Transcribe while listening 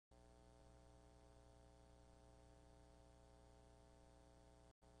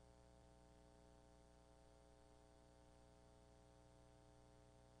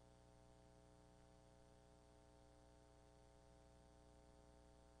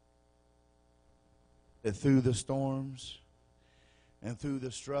that through the storms and through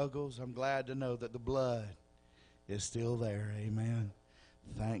the struggles, I'm glad to know that the blood is still there. Amen.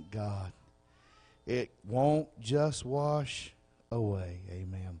 Thank God. It won't just wash away.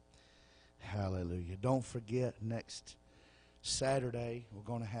 Amen. Hallelujah. Don't forget, next Saturday, we're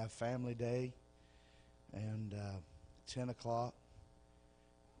going to have Family Day. And 10 o'clock,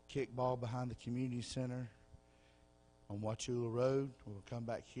 kickball behind the community center on Wauchula Road. We'll come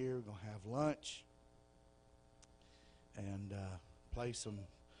back here. We're going to have lunch and play some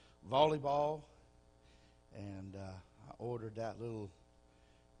volleyball. And I ordered that little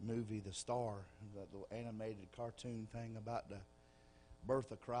movie, The Star, that little animated cartoon thing about the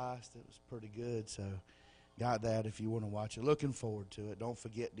birth of Christ. It was pretty good, so got that if you want to watch it. Looking forward to it. Don't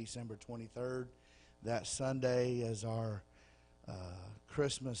forget December 23rd. That Sunday is our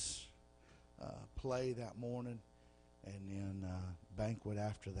Christmas play that morning, and then banquet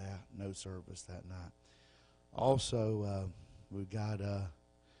after that. No service that night. Also, we've got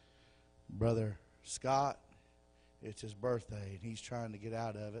Brother Scott. It's his birthday, and he's trying to get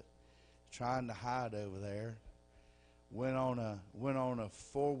out of it, trying to hide over there. Went on a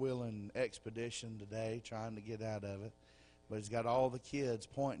four-wheeling expedition today, trying to get out of it, but he's got all the kids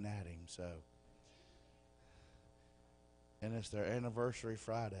pointing at him. So. And it's their anniversary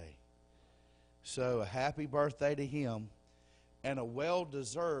Friday. So a happy birthday to him, and a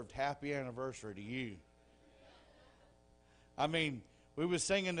well-deserved happy anniversary to you. I mean, we were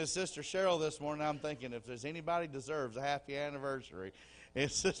singing to Sister Cheryl this morning. I'm thinking, if there's anybody deserves a happy anniversary,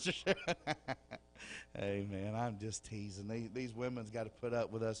 it's Sister Cheryl. Amen. I'm just teasing. These women's got to put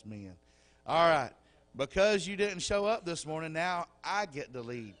up with us men. All right. Because you didn't show up this morning, now I get to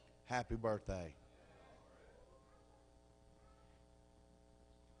lead happy birthday.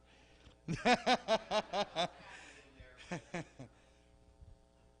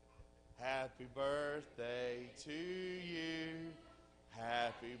 Happy birthday to you.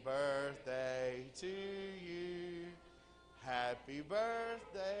 Happy birthday to you. Happy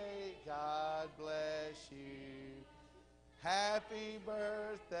birthday, God bless you. Happy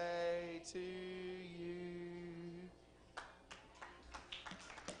birthday to you.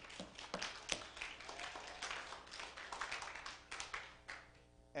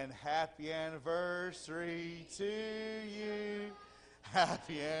 And happy anniversary to you.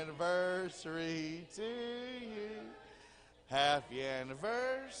 Happy anniversary to you. Happy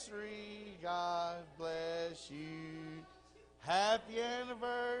anniversary, God bless you. Happy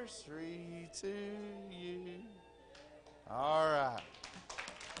anniversary to you. All right.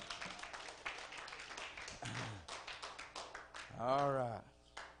 All right.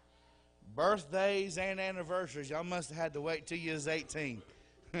 Birthdays and anniversaries. Y'all must have had to wait till you was 18.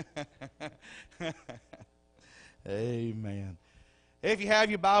 Amen. If you have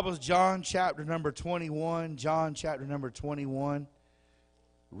your Bibles, John chapter number 21. John chapter number 21.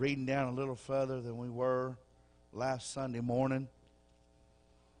 Reading down a little further than we were last Sunday morning.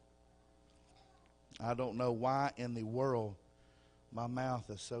 I don't know why in the world my mouth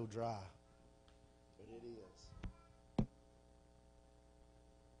is so dry, but it is.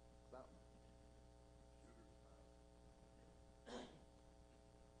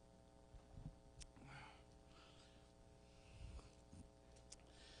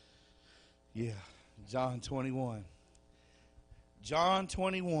 Yeah, John 21. John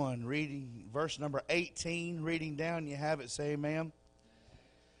 21, reading verse number 18, reading down, you have it, say amen.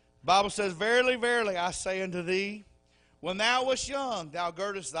 Bible says, Verily, verily, I say unto thee, when thou wast young, thou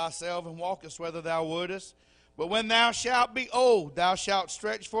girdest thyself and walkest whither thou wouldest. But when thou shalt be old, thou shalt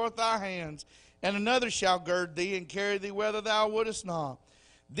stretch forth thy hands, and another shall gird thee and carry thee whither thou wouldest not.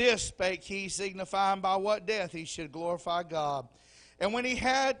 This spake he, signifying by what death he should glorify God. And when he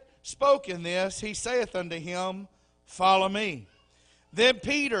had spoken this, he saith unto him, Follow me. Then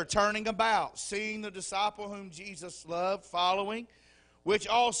Peter, turning about, seeing the disciple whom Jesus loved, following, which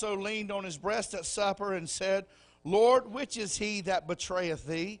also leaned on his breast at supper, and said, Lord, which is he that betrayeth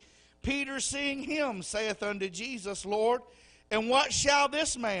thee? Peter, seeing him, saith unto Jesus, Lord, and what shall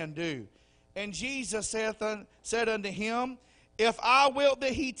this man do? And Jesus said unto him, If I wilt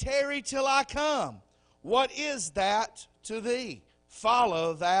that he tarry till I come, what is that to thee?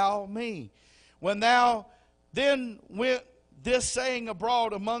 Follow thou me. When thou then went this saying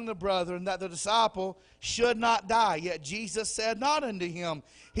abroad among the brethren, that the disciple should not die. Yet Jesus said not unto him,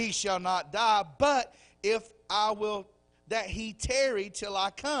 He shall not die, but if I will that he tarry till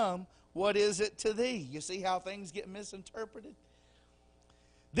I come, what is it to thee? You see how things get misinterpreted?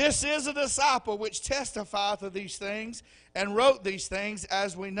 This is a disciple which testifieth of these things, and wrote these things,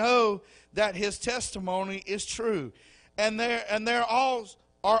 as we know that his testimony is true. And there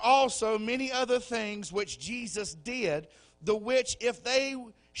are also many other things which Jesus did, the which if they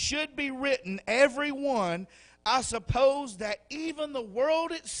should be written, every one, I suppose that even the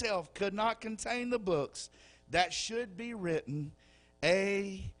world itself could not contain the books that should be written.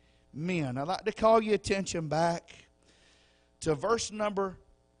 Amen. I'd like to call your attention back to verse number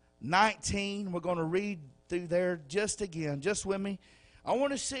 19. We're going to read through there just again. Just with me. I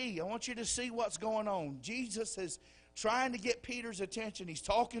want you to see what's going on. Jesus is trying to get Peter's attention. He's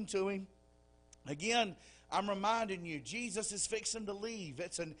talking to him. Again, I'm reminding you, Jesus is fixing to leave.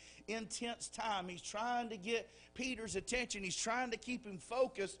 It's an intense time. He's trying to get Peter's attention. He's trying to keep him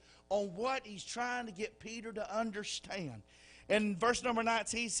focused on what he's trying to get Peter to understand. In verse number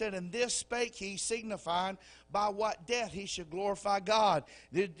 19, he said, "And this spake he, signifying by what death he should glorify God."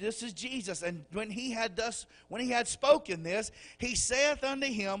 This is Jesus. And when he had spoken this, he saith unto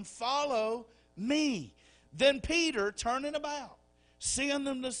him, "Follow me." Then Peter, turning about, seeing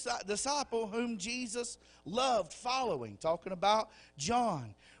the disciple whom Jesus loved following, talking about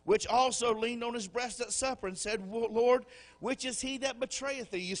John, which also leaned on his breast at supper and said, "Lord, which is he that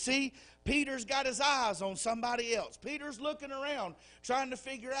betrayeth thee?" You see, Peter's got his eyes on somebody else. Peter's looking around, trying to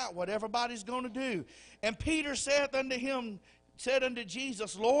figure out what everybody's going to do. And Peter said unto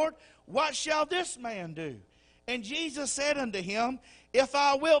Jesus, "Lord, what shall this man do?" And Jesus said unto him, "If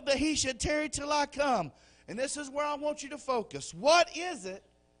I will that he should tarry till I come." And this is where I want you to focus. What is it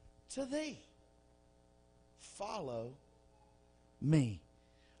to thee? Follow me.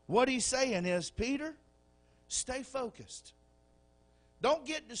 What he's saying is, Peter, stay focused. Don't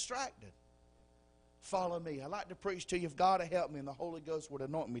get distracted. Follow me. I'd like to preach to you, if God will help me and the Holy Ghost would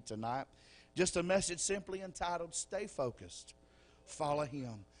anoint me tonight, just a message simply entitled, "Stay Focused. Follow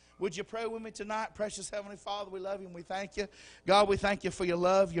Him." Would you pray with me tonight? Precious Heavenly Father, we love you and we thank you. God, we thank you for your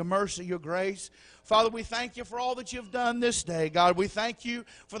love, your mercy, your grace. Father, we thank you for all that you've done this day. God, we thank you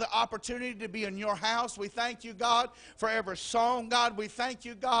for the opportunity to be in your house. We thank you, God, for every song. God, we thank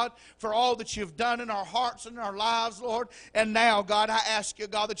you, God, for all that you've done in our hearts and in our lives, Lord. And now, God, I ask you,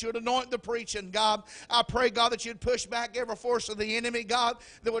 God, that you would anoint the preaching, God. I pray, God, that you'd push back every force of the enemy, God,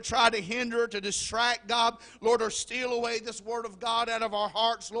 that would try to hinder, to distract, God, Lord, or steal away this word of God out of our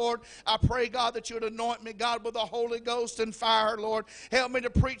hearts, Lord. I pray, God, that you would anoint me, God, with the Holy Ghost and fire, Lord. Help me to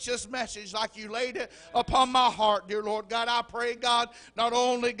preach this message like you laid it upon my heart, dear Lord. God, I pray, God, not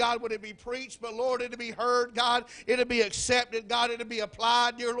only, God, would it be preached, but, Lord, it'd be heard, God. It'd be accepted, God. It'd be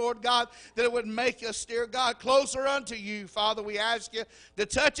applied, dear Lord, God, that it would make us, dear God, closer unto you. Father, we ask you to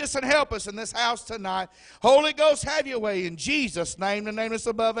touch us and help us in this house tonight. Holy Ghost, have your way in Jesus' name, the name that's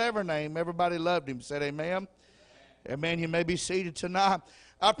above every name. Everybody loved him, said amen. Amen. You may be seated tonight.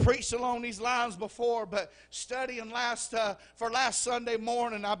 I preached along these lines before, but studying for last Sunday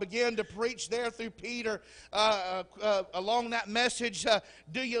morning, I began to preach there through Peter along that message,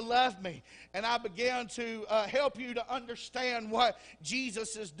 "Do you love me?" And I began to help you to understand what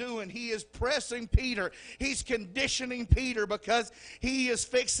Jesus is doing. He is pressing Peter. He's conditioning Peter because he is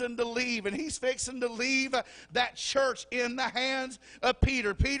fixing to leave. And he's fixing to leave that church in the hands of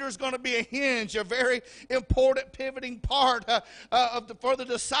Peter. Peter's going to be a hinge, a very important pivoting part for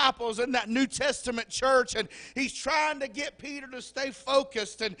the disciples in that New Testament church. And he's trying to get Peter to stay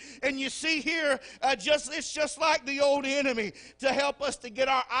focused. And you see here, it's just like the old enemy, to help us to get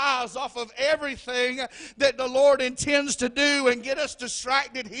our eyes off of everything that the Lord intends to do and get us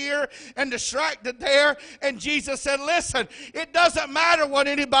distracted here and distracted there. And Jesus said, listen, it doesn't matter what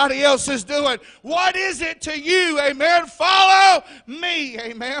anybody else is doing. What is it to you? Amen. Follow me.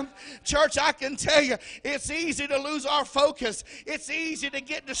 Amen. Church, I can tell you, it's easy to lose our focus. It's easy to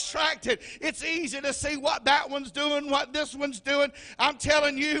get distracted. It's easy to see what that one's doing, what this one's doing. I'm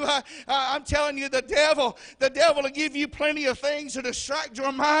telling you, the devil will give you plenty of things to distract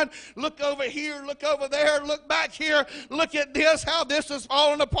your mind. Look over here, look over there, look back here, look at this, how this is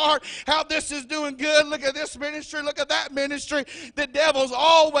falling apart, how this is doing good, look at this ministry, look at that ministry. The devil's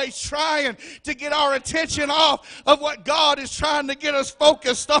always trying to get our attention off of what God is trying to get us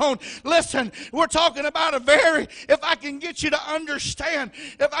focused on. Listen, we're talking about if I can get you to understand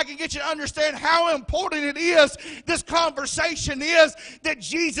how important it is, this conversation is that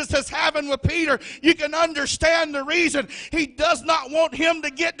Jesus is having with Peter, you can understand the reason he does not want him to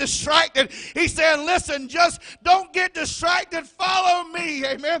get distracted. He's saying, listen, just don't get distracted. Follow me.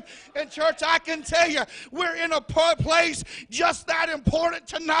 Amen. And church, I can tell you, we're in a place just that important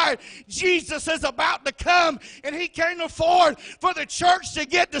tonight. Jesus is about to come, and he can't afford for the church to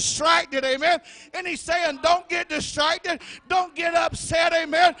get distracted. Amen. And he's saying, don't get distracted. Don't get upset.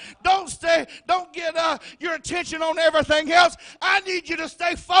 Amen. Don't get your attention on everything else. I need you to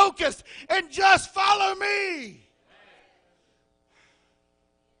stay focused and just follow me.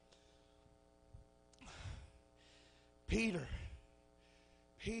 Peter,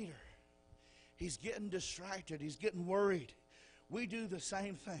 he's getting distracted. He's getting worried. We do the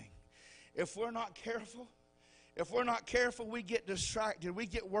same thing. If we're not careful, we get distracted. We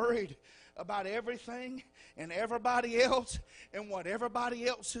get worried about everything and everybody else and what everybody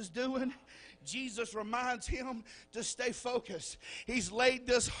else is doing. Jesus reminds him to stay focused. He's laid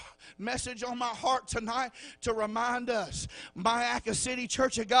this message on my heart tonight to remind us, Myakka City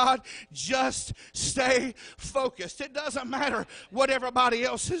Church of God, just stay focused. It doesn't matter what everybody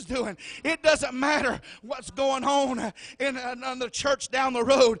else is doing. It doesn't matter what's going on in the church down the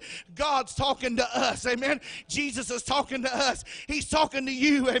road. God's talking to us, amen. Jesus is talking to us. He's talking to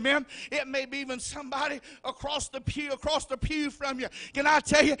you, amen. It may be even somebody across the pew from you. Can I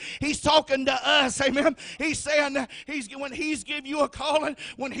tell you, he's talking to us, amen. He's saying that when he's give you a calling,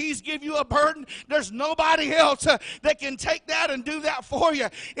 when he's give you a burden, there's nobody else that can take that and do that for you.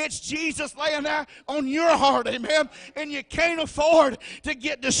 It's Jesus laying that on your heart, amen. And you can't afford to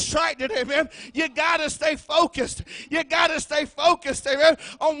get distracted, amen. You got to stay focused. You got to stay focused, amen,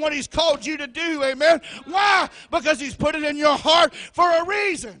 on what he's called you to do, amen. Why? Because he's put it in your heart for a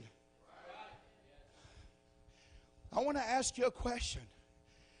reason. I want to ask you a question.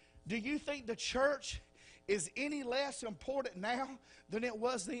 Do you think the church is any less important now than it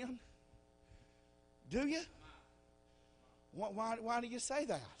was then? Do you? Why do you say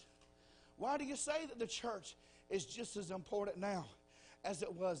that? Why do you say that the church is just as important now as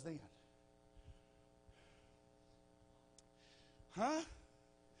it was then? Huh?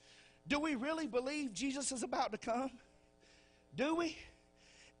 Do we really believe Jesus is about to come? Do we?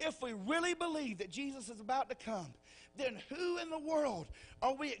 If we really believe that Jesus is about to come, then who in the world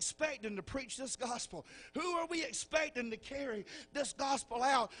are we expecting to preach this gospel? Who are we expecting to carry this gospel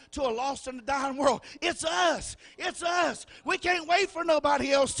out to a lost and a dying world? It's us. It's us. We can't wait for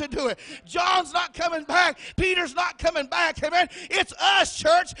nobody else to do it. John's not coming back. Peter's not coming back. Amen. It's us,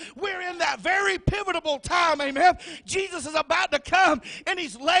 church. We're in that very pivotal time. Amen. Jesus is about to come, and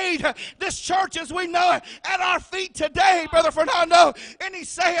he's laid this church as we know it at our feet today, Brother Fernando. And he's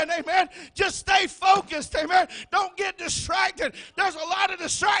saying, amen, just stay focused. Amen. Don't get distracted. There's a lot of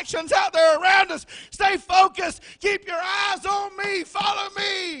distractions out there around us. Stay focused. Keep your eyes on me. Follow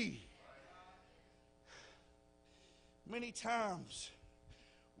me. Many times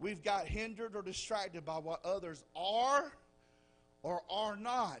we've got hindered or distracted by what others are or are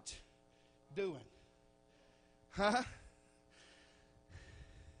not doing. Huh?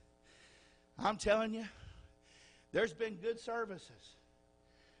 I'm telling you, there's been good services.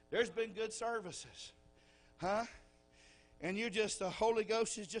 There's been good services. Huh? And the Holy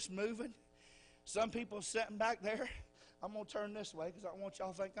Ghost is just moving. Some people sitting back there. I'm going to turn this way because I don't want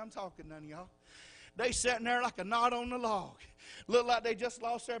y'all to think I'm talking to none of y'all. They sitting there like a knot on the log. Look like they just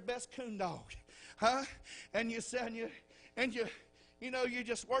lost their best coon dog. Huh? And you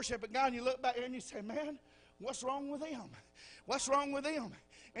just worship God and you look back there and you say, man, what's wrong with them? What's wrong with them?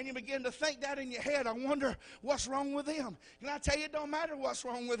 And you begin to think that in your head. I wonder what's wrong with them. Can I tell you, it don't matter what's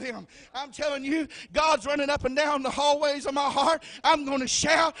wrong with them. I'm telling you, God's running up and down the hallways of my heart. I'm going to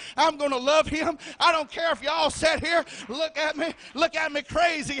shout. I'm going to love him. I don't care if y'all sit here, look at me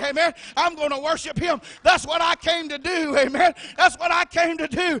crazy, amen. I'm going to worship him. That's what I came to do, amen. That's what I came to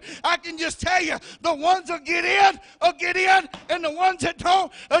do. I can just tell you, the ones that get in, and the ones that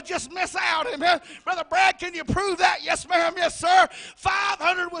don't will just miss out, amen. Brother Brad, can you prove that? Yes, ma'am. Yes, sir.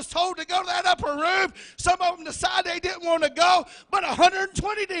 500 was told to go to that upper room. Some of them decided they didn't want to go, but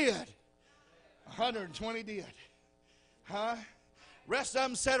 120 did. 120 did. Huh? Rest of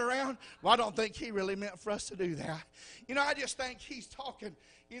them sat around. Well, I don't think he really meant for us to do that. I just think he's talking,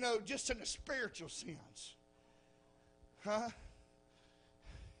 just in a spiritual sense. Huh?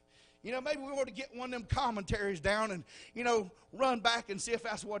 Maybe we ought to get one of them commentaries down and, run back and see if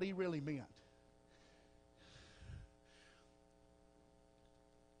that's what he really meant.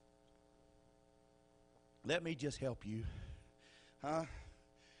 Let me just help you,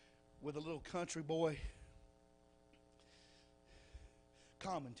 with a little country boy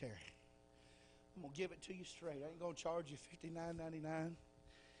commentary. I'm going to give it to you straight. I ain't going to charge you $59.99.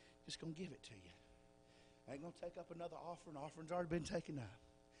 Just going to give it to you. I ain't going to take up another offering. The offering's already been taken up.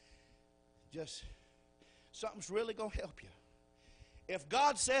 Just something's really going to help you. If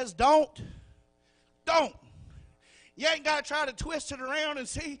God says don't. You ain't got to try to twist it around and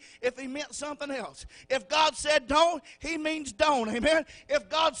see if he meant something else. If God said don't, he means don't. Amen. If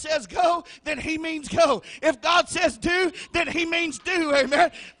God says go, then he means go. If God says do, then he means do.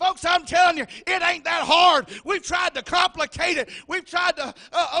 Amen. Folks, I'm telling you, it ain't that hard. We've tried to complicate it. We've tried to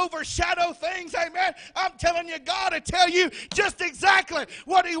overshadow things. Amen. I'm telling you, God will tell you just exactly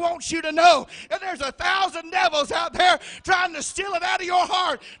what he wants you to know. And there's 1,000 devils out there trying to steal it out of your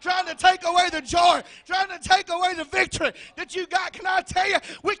heart, trying to take away the joy, trying to take away the victory that you got. Can I tell you,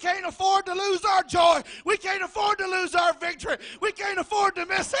 we can't afford to lose our joy. We can't afford to lose our victory. We can't afford to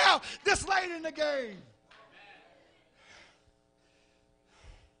miss out this late in the game.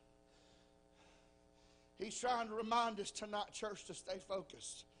 He's trying to remind us tonight, church, to stay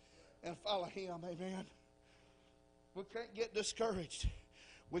focused and follow him. Amen. We can't get discouraged.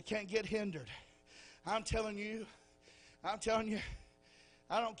 We can't get hindered. I'm telling you, I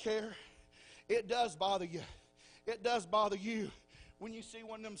don't care. It does bother you. It does bother you when you see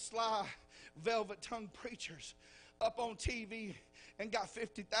one of them sly, velvet-tongued preachers up on TV and got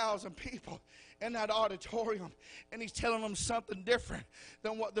 50,000 people in that auditorium, and he's telling them something different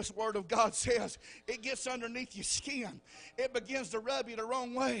than what this Word of God says. It gets underneath your skin. It begins to rub you the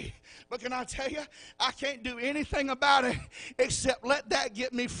wrong way. But can I tell you, I can't do anything about it except let that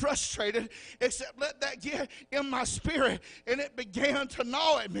get me frustrated, except let that get in my spirit. And it began to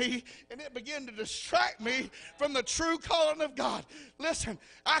gnaw at me, and it began to distract me from the true calling of God. Listen,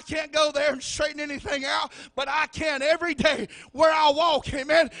 I can't go there and straighten anything out, but I can every day where I walk,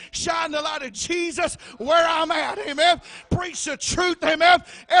 amen, shine the light of Jesus where I'm at, amen, preach the truth, amen,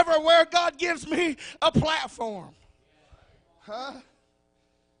 everywhere God gives me a platform. Huh?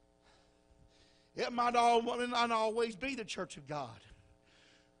 It might not always be the church of God.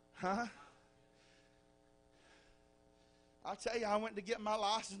 Huh? I tell you, I went to get my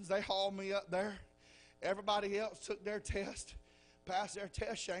license. They hauled me up there. Everybody else took their test, passed their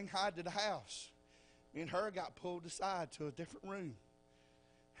test, shanghaied to the house. Me and her got pulled aside to a different room.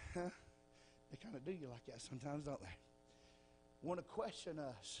 Huh? They kind of do you like that sometimes, don't they? Want to question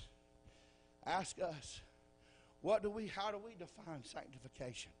us, ask us, how do we define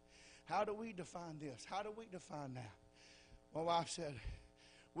sanctification? How do we define this? How do we define that? My wife said,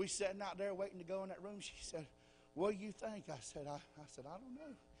 we sitting out there waiting to go in that room. She said, what do you think? I said, I don't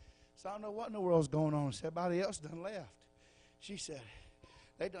know. So I don't know what in the world's going on. Said, everybody else done left. She said,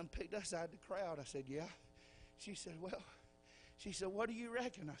 they done picked us out of the crowd. I said, yeah. She said, what do you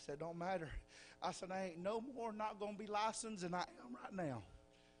reckon? I said, don't matter. I said, I ain't no more not going to be licensed than I am right now.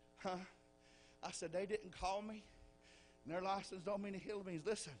 Huh? I said, they didn't call me. And their license don't mean a hill of beans.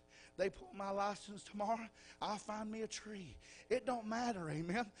 Listen, they pull my license tomorrow, I'll find me a tree. It don't matter,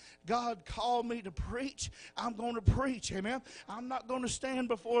 amen. God called me to preach. I'm going to preach, amen. I'm not going to stand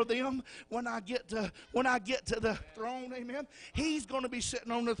before them when I get to the throne, amen. He's going to be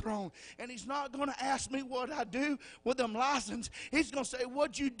sitting on the throne, and he's not going to ask me what I do with them license. He's going to say,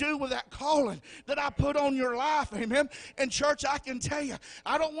 what'd you do with that calling that I put on your life, amen. And church, I can tell you,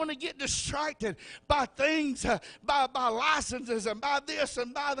 I don't want to get distracted by things, by licenses and by this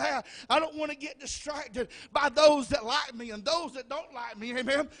and by that. I don't want to get distracted by those that like me and those that don't like me,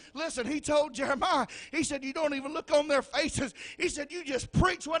 amen. Listen, he told Jeremiah, he said, you don't even look on their faces. He said, you just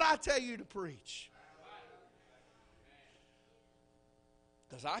preach what I tell you to preach.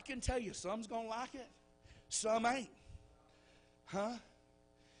 Because I can tell you, some's going to like it, some ain't. Huh?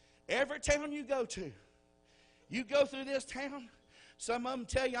 Every town you go to, you go through this town, some of them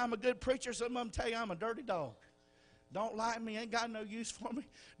tell you I'm a good preacher, some of them tell you I'm a dirty dog. Don't like me, ain't got no use for me,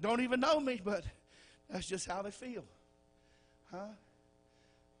 don't even know me, but that's just how they feel. Huh?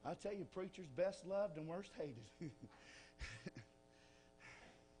 I tell you, preachers best loved and worst hated.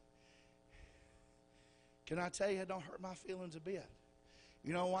 Can I tell you, it don't hurt my feelings a bit.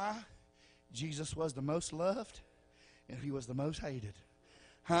 You know why? Jesus was the most loved and he was the most hated.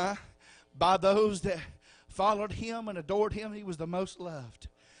 Huh? By those that followed him and adored him, he was the most loved.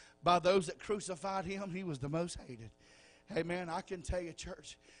 By those that crucified him, he was the most hated. Hey, man, I can tell you,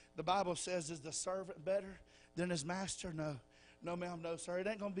 church, the Bible says, is the servant better than his master? No. No, ma'am, no, sir. It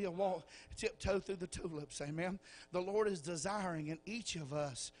ain't going to be a walk tiptoe through the tulips, amen. The Lord is desiring in each of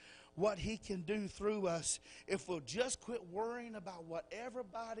us what he can do through us if we'll just quit worrying about what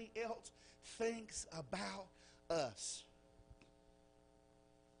everybody else thinks about us.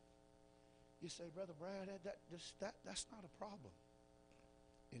 You say, Brother Brad, that's not a problem.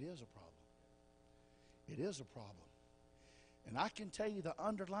 It is a problem. It is a problem. And I can tell you the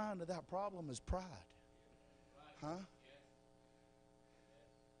underlying of that problem is pride. Huh?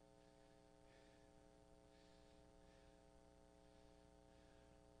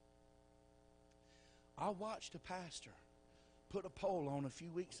 I watched a pastor put a poll on a few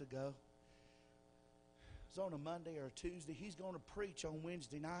weeks ago. It was on a Monday or a Tuesday. He's going to preach on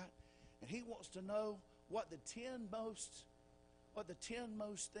Wednesday night, and he wants to know what the 10 most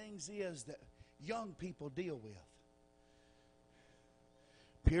things is that young people deal with.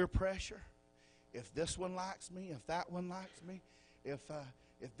 Peer pressure. If this one likes me, if that one likes me, if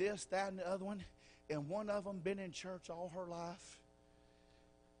this, that, and the other one, and one of them been in church all her life,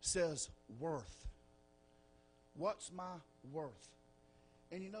 says worth. What's my worth?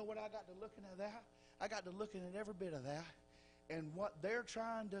 And you know what I got to looking at that? I got to looking at every bit of that, and what they're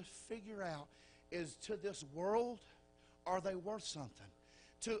trying to figure out is, to this world, are they worth something?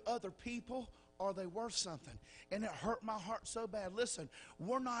 To other people, are they worth something? And it hurt my heart so bad. Listen,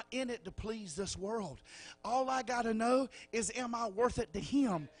 we're not in it to please this world. All I got to know is, am I worth it to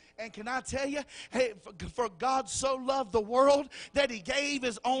Him? And can I tell you, hey, for God so loved the world that He gave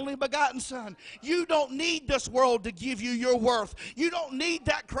His only begotten Son. You don't need this world to give you your worth. You don't need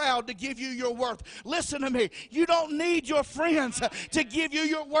that crowd to give you your worth. Listen to me. You don't need your friends to give you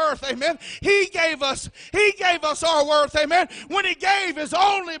your worth. Amen. He gave us our worth. Amen. When He gave His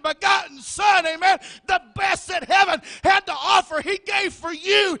only begotten Son. Amen. The best that heaven had to offer, He gave for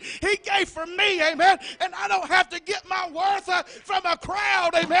you. He gave for me. Amen. And I don't have to get my worth from a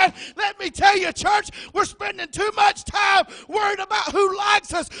crowd. Amen. Let me tell you, church, we're spending too much time worried about who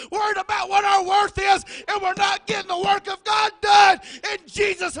likes us, worried about what our worth is, and we're not getting the work of God done. And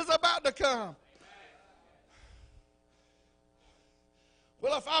Jesus is about to come.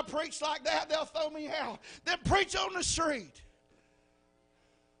 Well, if I preach like that, they'll throw me out. Then preach on the street.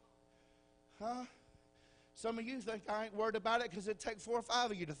 Huh? Some of you think I ain't worried about it because it'd take 4 or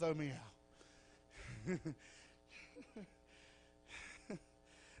 5 of you to throw me out.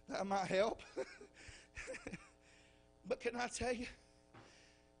 That might help. But can I tell you,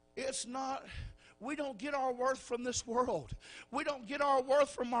 it's not, we don't get our worth from this world. We don't get our worth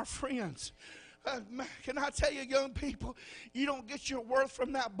from our friends. Can I tell you, young people, you don't get your worth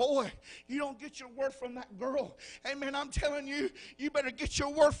from that boy. You don't get your worth from that girl. Amen. I'm telling you, you better get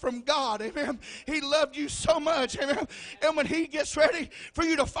your worth from God. Amen. He loved you so much. Amen. And when He gets ready for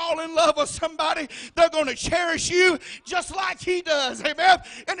you to fall in love with somebody, they're going to cherish you just like He does. Amen.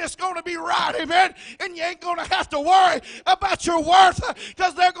 And it's going to be right. Amen. And you ain't going to have to worry about your worth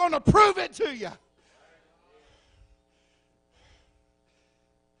because they're going to prove it to you.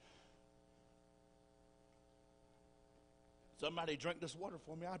 Somebody drink this water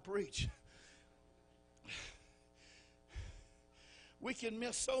for me. I preach. We can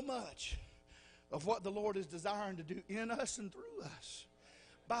miss so much of what the Lord is desiring to do in us and through us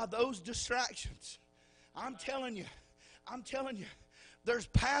by those distractions. I'm telling you, there's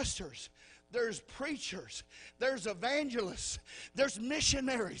pastors, there's preachers, there's evangelists, there's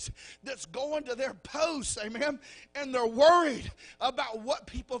missionaries that's going to their posts, amen, and they're worried about what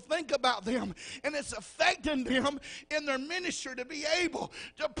people think about them, and it's affecting them in their ministry to be able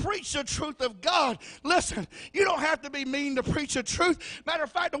to preach the truth of God. Listen, you don't have to be mean to preach the truth. Matter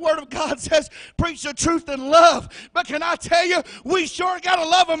of fact, the Word of God says preach the truth in love. But can I tell you, we sure got to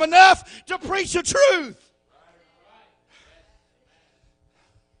love them enough to preach the truth.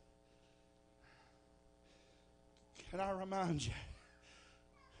 Can I remind you,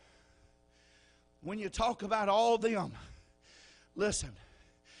 when you talk about all them, listen,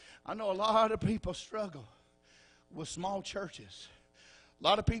 I know a lot of people struggle with small churches. A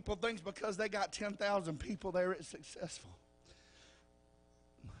lot of people think because they got 10,000 people there, it's successful.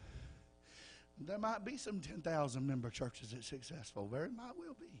 There might be some 10,000 member churches that's successful. Very might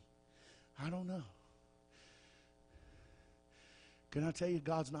will be. I don't know. Can I tell you,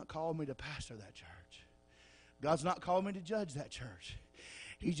 God's not called me to pastor that church. God's not called me to judge that church.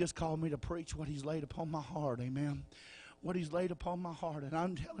 He's just called me to preach what He's laid upon my heart. Amen. What He's laid upon my heart. And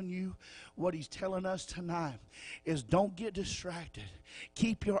I'm telling you, what He's telling us tonight is don't get distracted.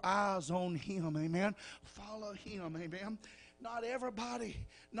 Keep your eyes on Him. Amen. Follow Him. Amen. Not everybody's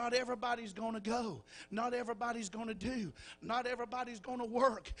going to go. Not everybody's going to do. Not everybody's going to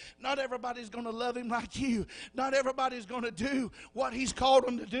work. Not everybody's going to love Him like you. Not everybody's going to do what He's called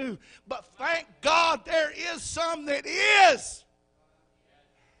them to do. But thank God there is some that is.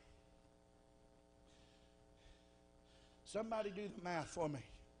 Somebody do the math for me.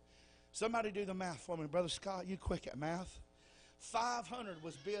 Somebody do the math for me. Brother Scott, you quick at math. 500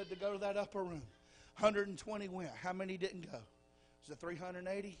 was bid to go to that upper room. 120 went. How many didn't go? Was it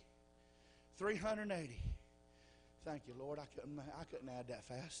 380? 380. Thank you, Lord. I couldn't add that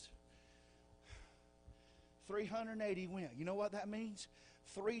fast. 380 went. You know what that means?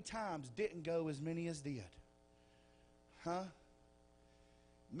 3 times didn't go as many as did. Huh?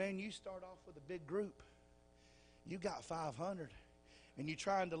 Man, you start off with a big group. You got 500, and you're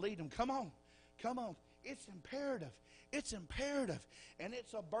trying to lead them. Come on, come on. It's imperative. It's imperative. And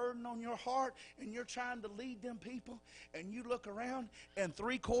it's a burden on your heart, and you're trying to lead them people, and you look around, and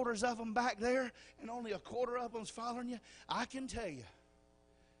 3/4 of them back there, and only 1/4 of them's following you. I can tell you,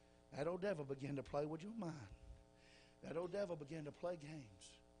 that old devil began to play with your mind. That old devil began to play games.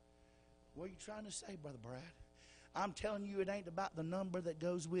 What are you trying to say, Brother Brad? I'm telling you, it ain't about the number that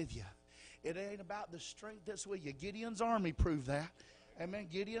goes with you. It ain't about the strength that's with you. Gideon's army proved that. Amen.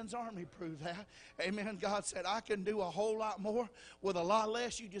 Gideon's army proved that. Amen. God said, I can do a whole lot more with a lot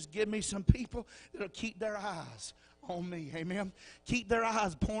less. You just give me some people that'll keep their eyes on me. Amen. Keep their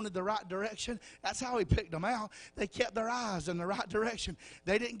eyes pointed the right direction. That's how he picked them out. They kept their eyes in the right direction.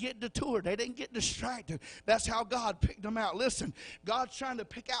 They didn't get detoured. They didn't get distracted. That's how God picked them out. Listen, God's trying to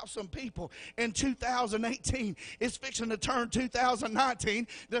pick out some people in 2018. It's fixing to turn 2019.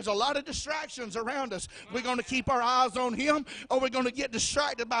 There's a lot of distractions around us. We're going to keep our eyes on him, or we're going to get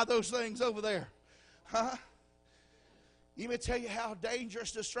distracted by those things over there. Huh? Let me tell you how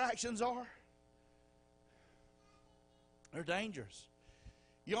dangerous distractions are. They're dangerous.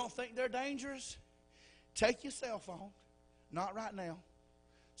 You don't think they're dangerous? Take your cell phone. Not right now.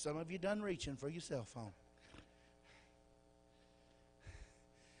 Some of you done reaching for your cell phone.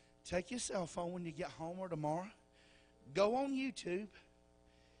 Take your cell phone when you get home or tomorrow. Go on YouTube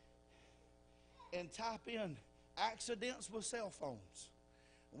and type in accidents with cell phones.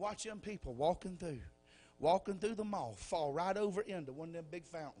 Watch them people walking through the mall, fall right over into one of them big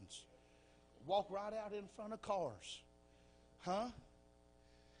fountains. Walk right out in front of cars. Huh?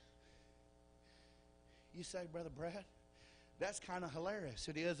 You say, Brother Brad, that's kind of hilarious.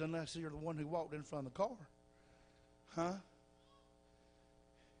 It is, unless you're the one who walked in front of the car. Huh?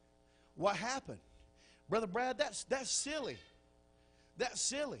 What happened? Brother Brad, that's silly. That's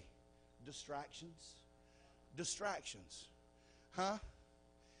silly. Distractions. Distractions. Huh?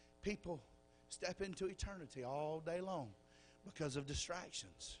 People step into eternity all day long because of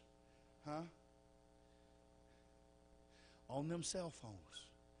distractions. Huh? On them cell phones.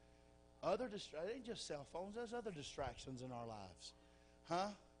 It ain't just cell phones. There's other distractions in our lives. Huh?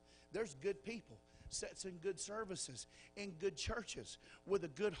 There's good people. Sits in good services, in good churches, with a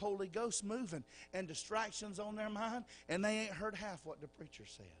good Holy Ghost moving, and distractions on their mind, and they ain't heard half what the preacher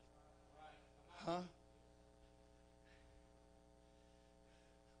said. Huh?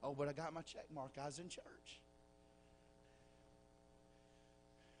 Oh, but I got my check mark. I was in church.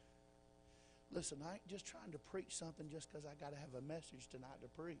 Listen, I ain't just trying to preach something just because I got to have a message tonight to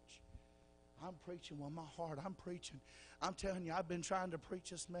preach. I'm preaching with my heart. I'm preaching. I'm telling you, I've been trying to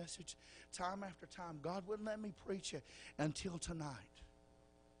preach this message time after time. God wouldn't let me preach it until tonight.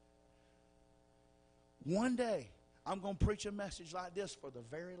 One day, I'm going to preach a message like this for the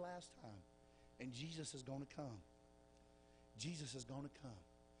very last time. And Jesus is going to come. Jesus is going to come.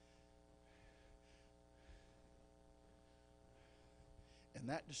 And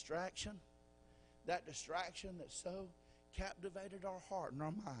that distraction that so captivated our heart and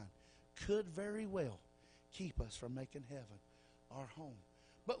our mind could very well keep us from making heaven our home.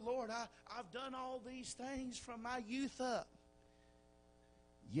 But Lord, I've done all these things from my youth up.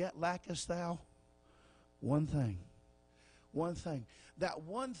 Yet lackest thou one thing. One thing. That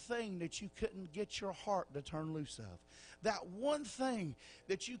one thing that you couldn't get your heart to turn loose of. That one thing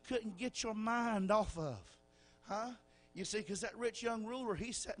that you couldn't get your mind off of. Huh? You see, because that rich young ruler,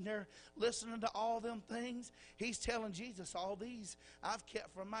 he's sitting there listening to all them things. He's telling Jesus, all these I've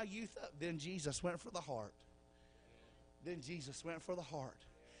kept from my youth up. Then Jesus went for the heart. Then Jesus went for the heart.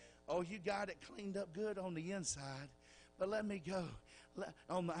 Oh, you got it cleaned up good on the inside, but let me go.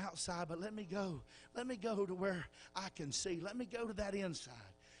 On the outside, but let me go. Let me go to where I can see. Let me go to that inside.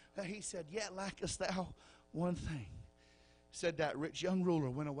 He said, yet lackest thou one thing. Said that rich young ruler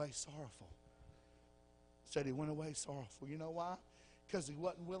went away sorrowful. Said he went away sorrowful. You know why? Because he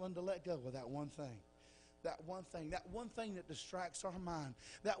wasn't willing to let go of that one thing. That one thing that distracts our mind,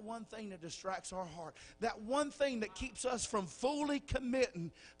 that one thing that distracts our heart, that one thing that keeps us from fully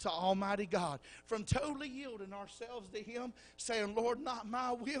committing to Almighty God, from totally yielding ourselves to Him, saying, Lord, not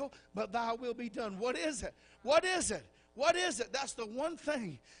my will, but thy will be done. What is it? What is it? What is it? That's the one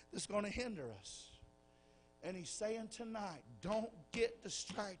thing that's going to hinder us. And He's saying tonight, don't get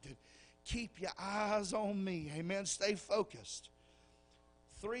distracted. Keep your eyes on me. Amen. Stay focused.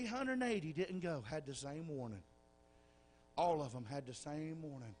 380 didn't go, had the same warning. All of them had the same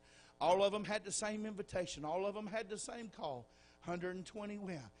warning. All of them had the same invitation. All of them had the same call. 120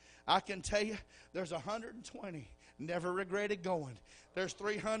 went. I can tell you, there's 120 never regretted going. There's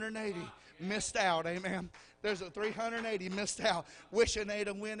 380 missed out, amen. There's a 380 missed out, wishing they'd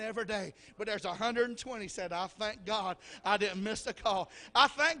win every day. But there's 120 said, I thank God I didn't miss a call. I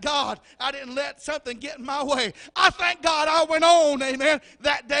thank God I didn't let something get in my way. I thank God I went on, amen,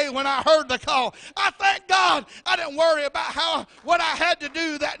 that day when I heard the call. I thank God I didn't worry about what I had to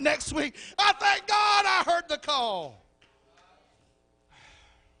do that next week. I thank God I heard the call.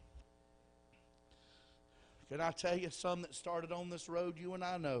 Can I tell you, some that started on this road, you and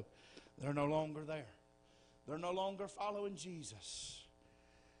I know, they're no longer there. They're no longer following Jesus.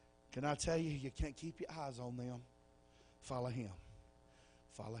 Can I tell you, you can't keep your eyes on them. Follow Him.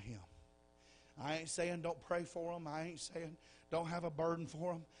 Follow Him. I ain't saying don't pray for them. I ain't saying don't have a burden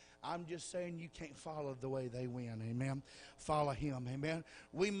for them. I'm just saying you can't follow the way they win. Amen. Follow Him. Amen.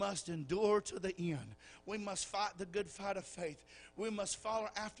 We must endure to the end. We must fight the good fight of faith. We must follow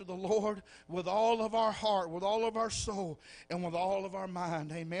after the Lord with all of our heart, with all of our soul, and with all of our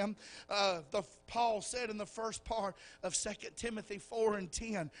mind. Amen. Paul said in the first part of 2 Timothy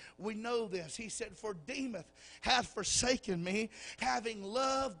 4:10, we know this. He said, for Demas hath forsaken me, having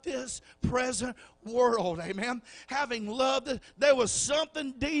loved this present world. Amen. Having loved it. There was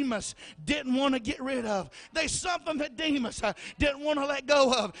something Demas didn't want to get rid of. There's something that Demas didn't want to let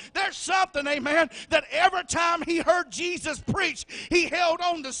go of. There's something, amen, that every time he heard Jesus preach, he held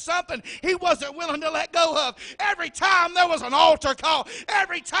on to something he wasn't willing to let go of. Every time there was an altar call,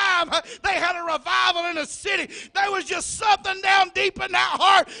 every time they had a revival in a city, there was just something down deep in that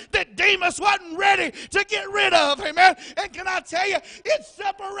heart that Demas wasn't ready to get rid of. Amen. And can I tell you, it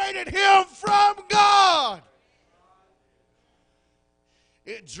separated him from God.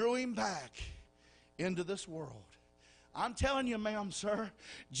 It drew him back into this world. I'm telling you, ma'am, sir,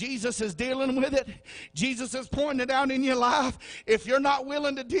 Jesus is dealing with it. Jesus is pointing it out in your life. If you're not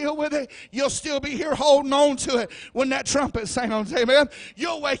willing to deal with it, you'll still be here holding on to it when that trumpet sounds, amen.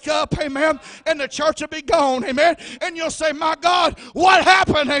 You'll wake up, amen, and the church will be gone, amen. And you'll say, my God, what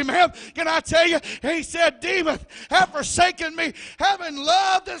happened, amen? Can I tell you, he said, Demas have forsaken me, having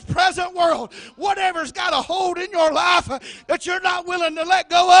loved this present world. Whatever's got a hold in your life that you're not willing to let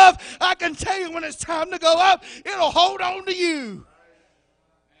go of, I can tell you when it's time to go up, it'll hold on to you.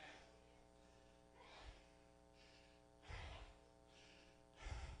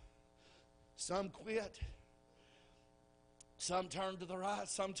 Some quit. Some turn to the right.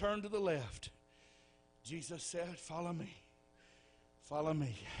 Some turn to the left. Jesus said, follow me. Follow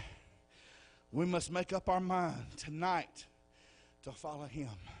me. We must make up our mind tonight to follow Him.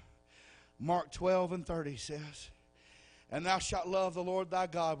 Mark 12:30 says, and thou shalt love the Lord thy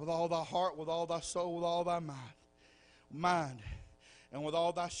God with all thy heart, with all thy soul, with all thy mind, and with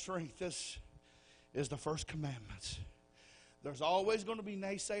all thy strength. This is the first commandments. There's always going to be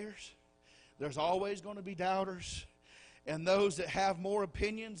naysayers. There's always going to be doubters, and those that have more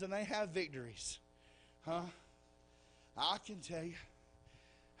opinions than they have victories. I can tell you,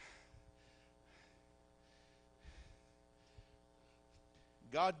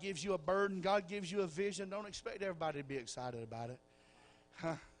 God gives you a burden, God gives you a vision. Don't expect everybody to be excited about it.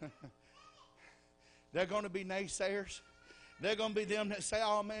 They're going to be naysayers. They're going to be them that say,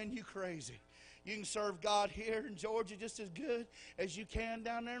 oh man, you crazy. You can serve God here in Georgia just as good as you can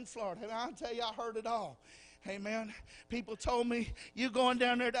down there in Florida. And I'll tell you, I heard it all. Amen. People told me, you going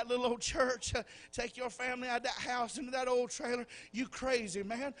down there to that little old church, take your family out of that house into that old trailer. You crazy,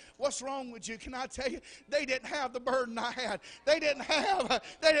 man. What's wrong with you? Can I tell you, they didn't have the burden I had. They didn't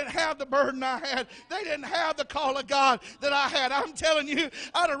have the burden I had. They didn't have the call of God that I had. I'm telling you,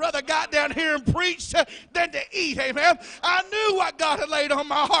 I'd have rather got down here and preached than to eat. Amen. I knew what God had laid on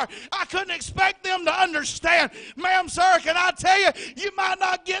my heart. I couldn't expect them to understand. Ma'am, sir, can I tell you, you might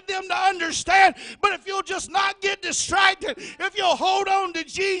not get them to understand, but if you'll just not get distracted, if you'll hold on to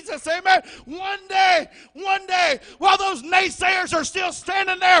Jesus, amen, one day, while those naysayers are still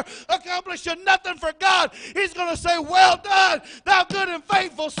standing there accomplishing nothing for God, He's going to say, well done, thou good and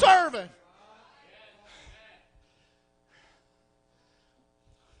faithful servant.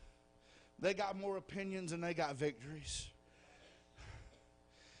 They got more opinions than they got victories.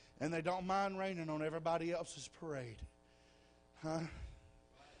 And they don't mind raining on everybody else's parade.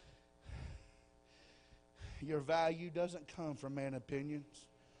 Your value doesn't come from man's opinions,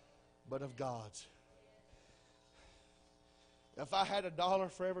 but of God's. If I had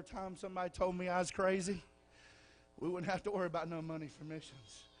 $1 for every time somebody told me I was crazy, we wouldn't have to worry about no money for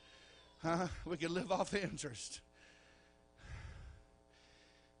missions. We could live off the interest.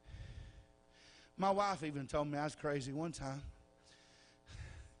 My wife even told me I was crazy one time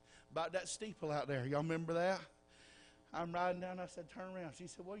about that steeple out there. Y'all remember that? I'm riding down. I said, turn around. She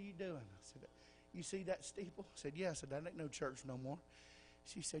said, what are you doing? I said, You see that steeple? I said, yeah. I said, that ain't no church no more.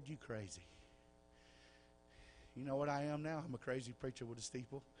 She said, you crazy. You know what I am now? I'm a crazy preacher with a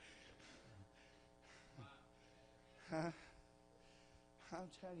steeple. Huh? I'm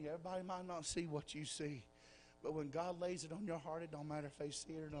telling you, everybody might not see what you see. But when God lays it on your heart, it don't matter if they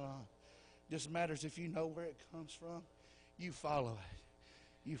see it or not. It just matters if you know where it comes from. You follow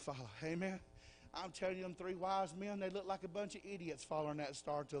it. You follow. Amen. I'm telling you, them three wise men, they looked like a bunch of idiots following that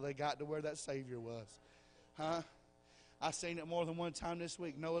star till they got to where that Savior was. Huh? I seen it more than one time this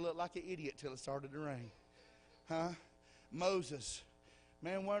week. Noah looked like an idiot till it started to rain. Huh? Moses.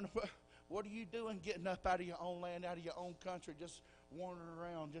 Man, what are you doing getting up out of your own land, out of your own country, just wandering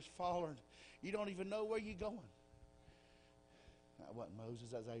around, just following? You don't even know where you're going. That wasn't Moses,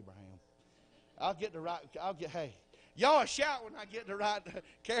 that's Abraham. Hey, y'all shout when I get the right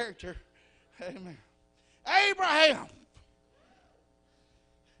character. Amen. Abraham.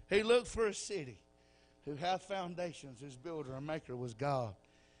 He looked for a city who hath foundations, whose builder and maker was God.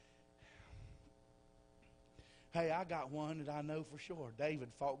 Hey, I got one that I know for sure. David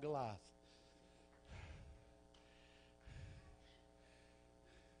fought Goliath.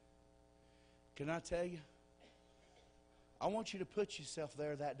 Can I tell you? I want you to put yourself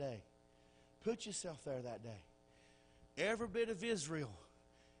there that day. Put yourself there that day. Every bit of Israel.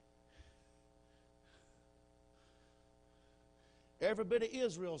 Every bit of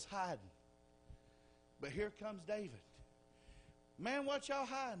Israel's hiding. But here comes David. Man, what y'all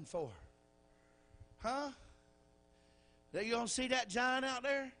hiding for? Huh? That you don't see that giant out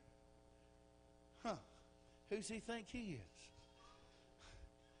there? Huh? Who's he think he is?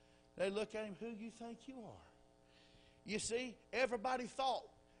 They look at him, who you think you are? You see, everybody thought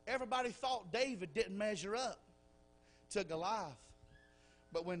David didn't measure up to Goliath.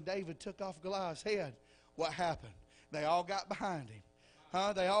 But when David took off Goliath's head, what happened? They all got behind him.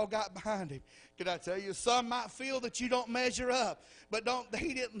 Huh? They all got behind him. Can I tell you, some might feel that you don't measure up, but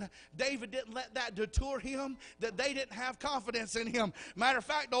David didn't let that deter him, that they didn't have confidence in him. Matter of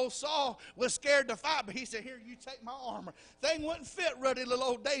fact, old Saul was scared to fight, but he said, here, you take my armor. Thing wouldn't fit ruddy little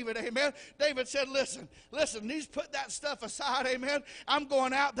old David, amen. David said, listen, you put that stuff aside, amen. I'm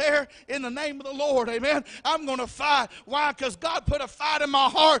going out there in the name of the Lord, amen. I'm going to fight. Why? Because God put a fight in my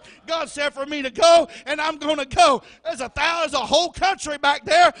heart. God said for me to go, and I'm going to go. There's a whole country back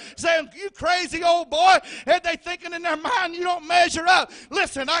there saying, you crazy old boy, and they thinking in their mind you don't measure up.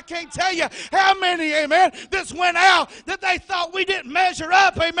 Listen, I can't tell you how many, amen, this went out that they thought we didn't measure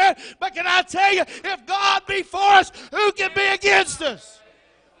up, amen. But can I tell you, if God be for us, who can be against us?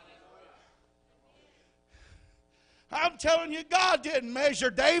 I'm telling you, God didn't measure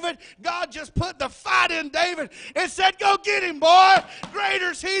David. God just put the fight in David and said, go get him, boy.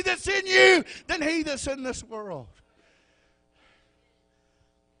 Greater is he that's in you than he that's in this world.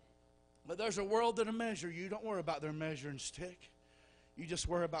 But there's a world that'll measure you. Don't worry about their measuring stick. You just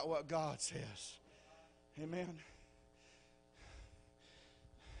worry about what God says. Amen.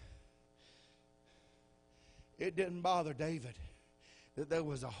 It didn't bother David that there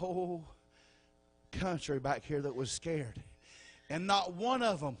was a whole country back here that was scared. And not one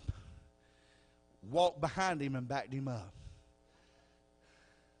of them walked behind him and backed him up.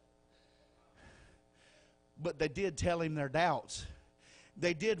 But they did tell him their doubts.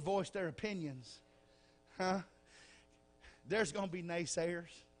 They did voice their opinions. Huh? There's going to be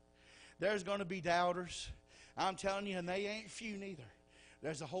naysayers. There's going to be doubters. I'm telling you, and they ain't few neither.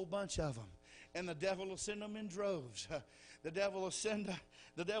 There's a whole bunch of them. And the devil will send them in droves. The devil will send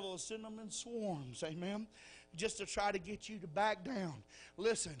them in swarms. Amen. Just to try to get you to back down.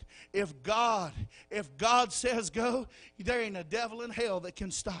 Listen, if God says go, there ain't a devil in hell that can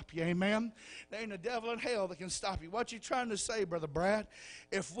stop you. Amen. There ain't a devil in hell that can stop you. What you trying to say, Brother Brad?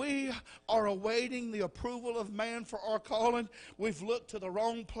 If we are awaiting the approval of man for our calling, we've looked to the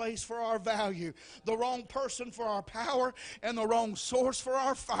wrong place for our value, the wrong person for our power, and the wrong source for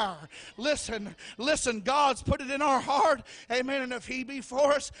our fire. Listen, God's put it in our heart. Amen. And if he be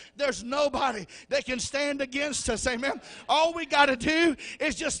for us, there's nobody that can stand against us. Amen. All we got to do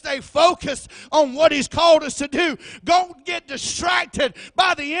is just stay focused on what he's called us to do. Don't get distracted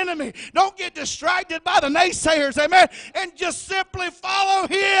by the enemy. Don't get distracted by the naysayers. Amen. And just simply follow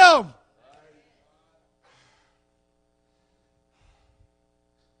him.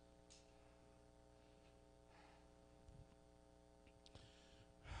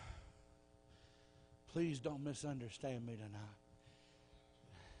 Please don't misunderstand me tonight.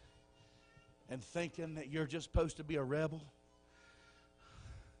 And thinking that you're just supposed to be a rebel,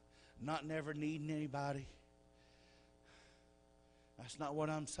 not never needing anybody. That's not what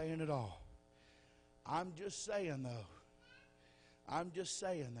I'm saying at all. I'm just saying though,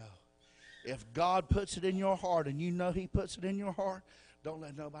 If God puts it in your heart and you know He puts it in your heart, don't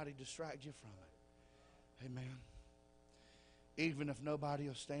let nobody distract you from it. Amen. Even if nobody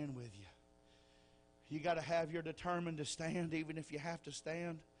will stand with you. You got to have your determined to stand, even if you have to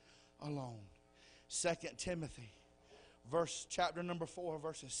stand alone. 2 Timothy, chapter number 4,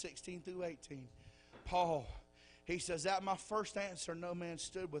 verses 16 through 18. Paul, he says, at my first answer no man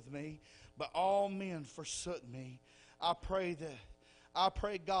stood with me, but all men forsook me. I pray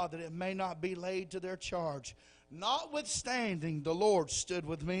God that it may not be laid to their charge. Notwithstanding, the Lord stood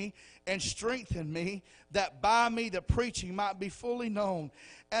with me and strengthened me, that by me the preaching might be fully known,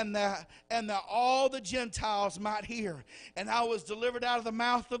 and that all the Gentiles might hear. And I was delivered out of the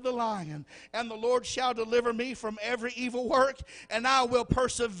mouth of the lion, and the Lord shall deliver me from every evil work, and I will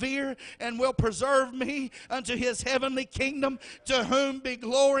persevere and will preserve me unto His heavenly kingdom, to whom be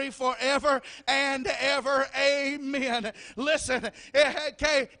glory forever and ever. Amen. Listen,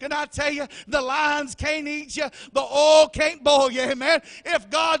 can I tell you, the lions can't eat you, the oil can't boil you, amen. If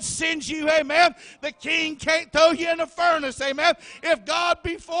God sends you, amen, the king can't throw you in the furnace, amen. If God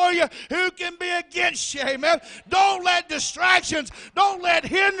be for you, who can be against you, amen. Don't let distractions, don't let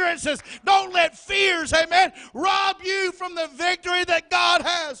hindrances, don't let fears, amen, rob you from the victory that God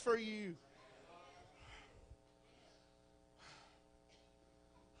has for you.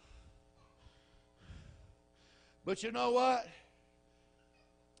 But you know what?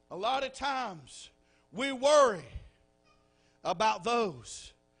 A lot of times we worry about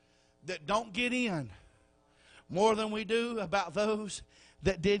those that don't get in more than we do about those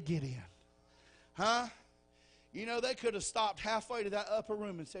that did get in. Huh? You know, they could have stopped halfway to that upper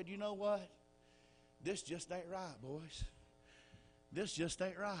room and said, you know what? This just ain't right, boys. This just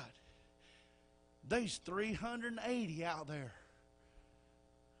ain't right. There's 380 out there.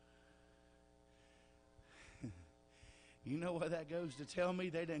 You know what that goes to tell me?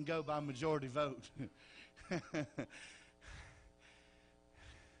 They didn't go by majority vote.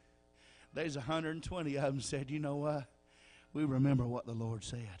 There's 120 of them said, you know what? We remember what the Lord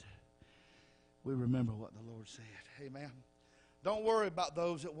said. We remember what the Lord said. Amen. Don't worry about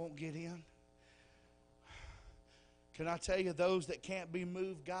those that won't get in. Can I tell you, those that can't be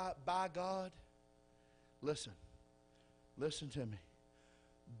moved by God? Listen. Listen to me.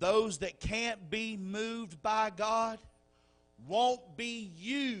 Those that can't be moved by God won't be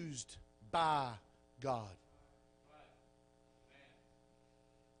used by God.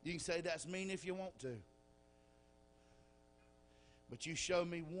 You can say that's mean if you want to. But you show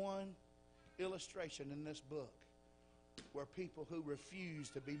me one illustration in this book where people who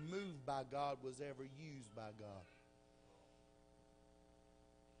refused to be moved by God was ever used by God.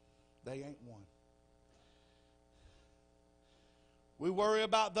 They ain't one. We worry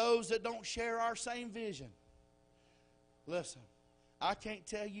about those that don't share our same vision. Listen, I can't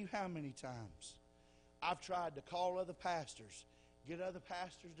tell you how many times I've tried to call other pastors, get other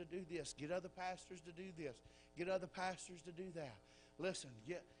pastors to do this, get other pastors to do this, get other pastors to do that. Listen,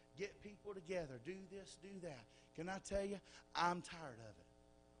 get people together, do this, do that. Can I tell you, I'm tired of it.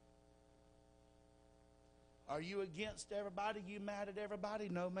 Are you against everybody? You mad at everybody?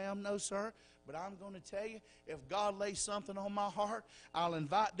 No, ma'am, no, sir. But I'm going to tell you, if God lays something on my heart, I'll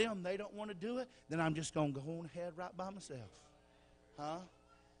invite them. They don't want to do it, then I'm just going to go on ahead right by myself. Huh?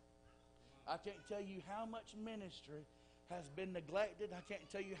 I can't tell you how much ministry has been neglected. I can't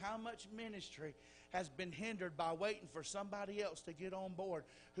tell you how much ministry has been hindered by waiting for somebody else to get on board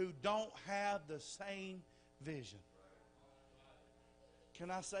who don't have the same vision. Can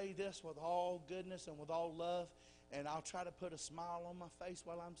I say this with all goodness and with all love? And I'll try to put a smile on my face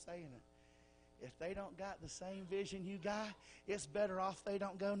while I'm saying it. If they don't got the same vision you got, it's better off they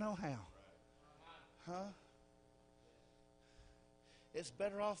don't go no how. Huh? It's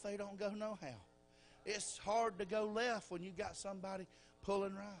better off they don't go no how. It's hard to go left when you got somebody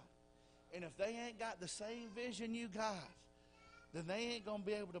pulling right. And if they ain't got the same vision you got, then they ain't going to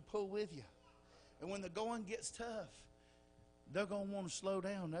be able to pull with you. And when the going gets tough, they're going to want to slow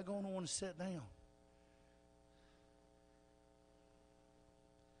down. They're going to want to sit down.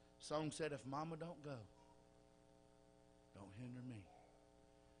 Song said, if mama don't go, don't hinder me.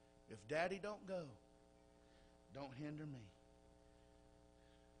 If daddy don't go, don't hinder me.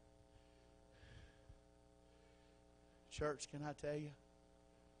 Church, can I tell you?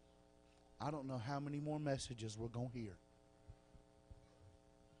 I don't know how many more messages we're going to hear.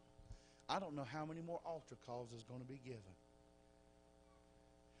 I don't know how many more altar calls is going to be given.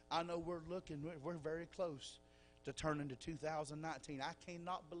 I know we're very close to turning to 2019. I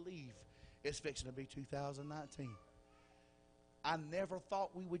cannot believe it's fixing to be 2019. I never thought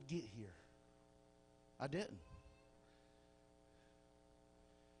we would get here. I didn't.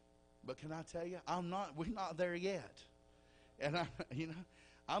 But can I tell you, we're not there yet. And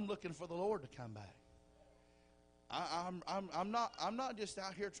I'm looking for the Lord to come back. I'm not just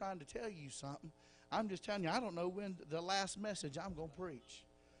out here trying to tell you something. I'm just telling you, I don't know when the last message I'm going to preach.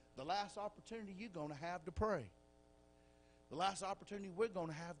 The last opportunity you're going to have to pray. The last opportunity we're going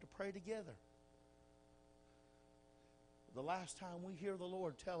to have to pray together. The last time we hear the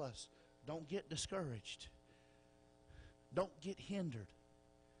Lord tell us, don't get discouraged. Don't get hindered.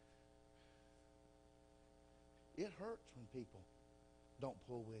 It hurts when people don't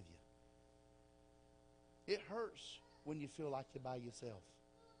pull with you. It hurts when you feel like you're by yourself.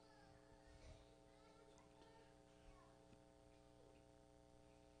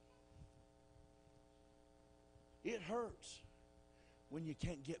 It hurts when you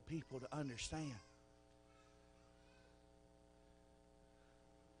can't get people to understand.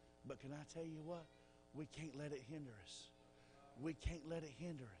 But can I tell you what? We can't let it hinder us. We can't let it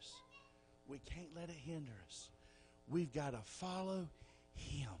hinder us. We can't let it hinder us. We've got to follow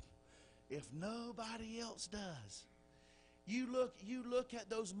Him. If nobody else does, you look at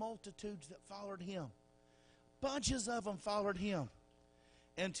those multitudes that followed Him. Bunches of them followed Him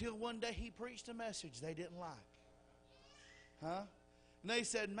until one day He preached a message they didn't like. Huh? And they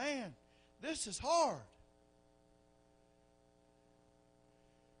said, man, this is hard.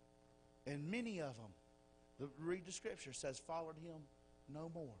 And many of them, read the scripture, says followed Him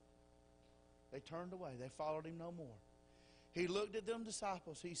no more. They turned away. They followed Him no more. He looked at them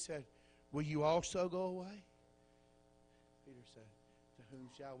disciples. He said, will you also go away? Peter said, to whom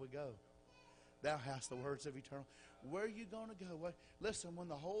shall we go? Thou hast the words of eternal. Where are you going to go? Listen, when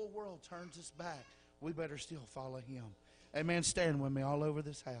the whole world turns its back, we better still follow Him. Amen. Stand with me all over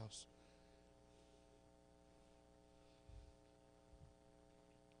this house.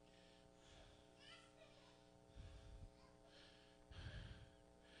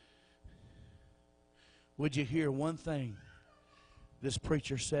 Would you hear one thing this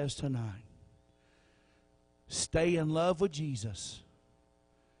preacher says tonight? Stay in love with Jesus.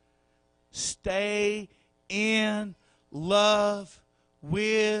 Stay in love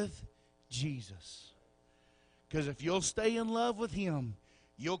with Jesus. Because if you'll stay in love with Him,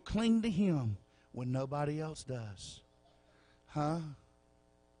 you'll cling to Him when nobody else does. Huh?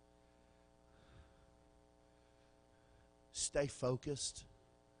 Stay focused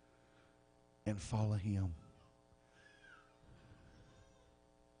and follow Him.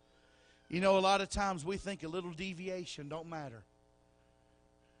 You know, a lot of times we think a little deviation don't matter.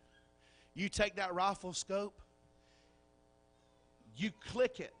 You take that rifle scope, you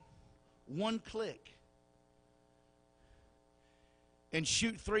click it, one click, and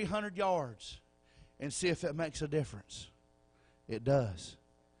shoot 300 yards and see if it makes a difference. It does.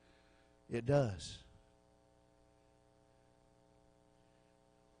 It does.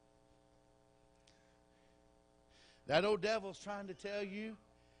 That old devil's trying to tell you,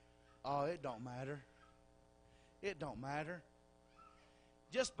 oh, it don't matter. It don't matter.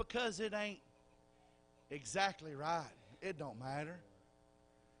 Just because it ain't exactly right, it don't matter.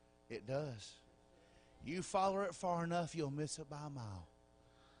 It does. You follow it far enough, you'll miss it by a mile.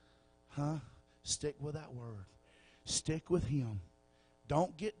 Huh? Stick with that word. Stick with Him.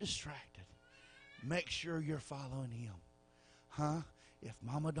 Don't get distracted. Make sure you're following Him. Huh? If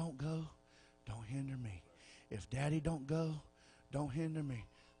Mama don't go, don't hinder me. If Daddy don't go, don't hinder me.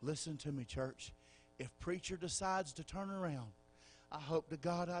 Listen to me, church. If preacher decides to turn around, I hope to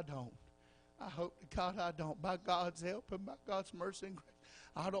God I don't. I hope to God I don't. By God's help and by God's mercy and grace,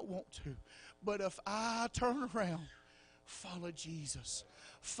 I don't want to. But if I turn around, follow Jesus.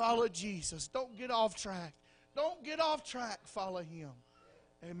 Follow Jesus. Don't get off track. Don't get off track. Follow Him.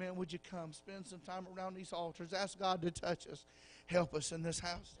 Amen. Would you come spend some time around these altars? Ask God to touch us. Help us in this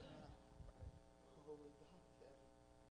house.